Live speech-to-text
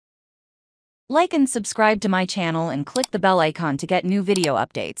Like and subscribe to my channel and click the bell icon to get new video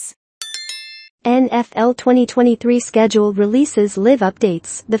updates. NFL 2023 schedule releases live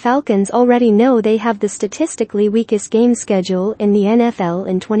updates. The Falcons already know they have the statistically weakest game schedule in the NFL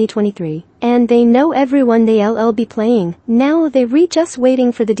in 2023. And they know everyone they'll be playing. Now they're just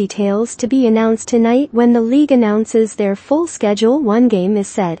waiting for the details to be announced tonight when the league announces their full schedule. One game is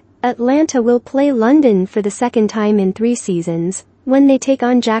set. Atlanta will play London for the second time in 3 seasons, when they take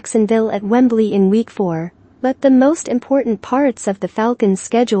on Jacksonville at Wembley in Week 4. But the most important parts of the Falcons'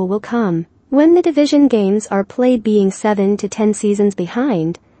 schedule will come when the division games are played, being 7 to 10 seasons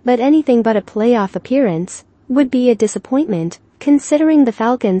behind, but anything but a playoff appearance would be a disappointment, considering the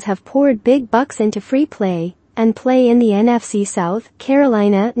Falcons have poured big bucks into free play and play in the NFC South.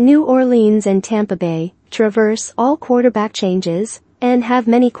 Carolina, New Orleans and Tampa Bay traverse all quarterback changes and have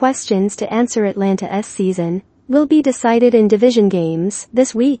many questions to answer. Atlanta's season will be decided in division games.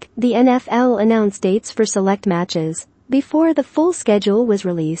 This week, the NFL announced dates for select matches before the full schedule was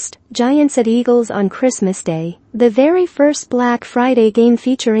released. Giants at Eagles on Christmas Day, the very first Black Friday game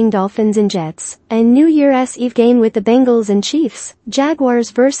featuring Dolphins and Jets, and New Year's Eve game with the Bengals and Chiefs.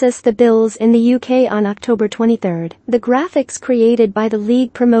 Jaguars versus the Bills in the UK on October 23rd. The graphics created by the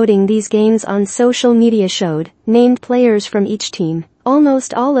league promoting these games on social media showed named players from each team.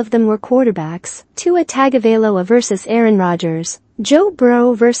 Almost all of them were quarterbacks. Tua Tagovailoa versus Aaron Rodgers, Joe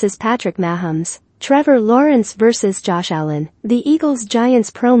Burrow versus Patrick Mahomes, Trevor Lawrence versus Josh Allen. The Eagles-Giants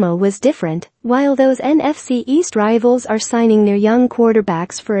promo was different. While those NFC East rivals are signing their young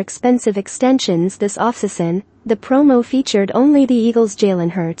quarterbacks for expensive extensions this offseason, the promo featured only the Eagles' Jalen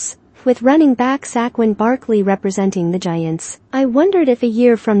Hurts, with running back Saquon Barkley representing the Giants. I wondered if a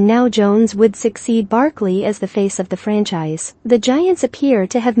year from now Jones would succeed Barkley as the face of the franchise. The Giants appear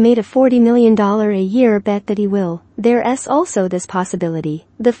to have made a $40 million a year bet that he will. There's also this possibility.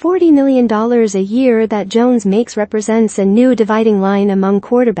 The $40 million a year that Jones makes represents a new dividing line among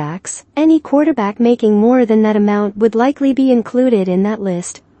quarterbacks. Any quarterback making more than that amount would likely be included in that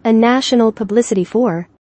list. A national publicity for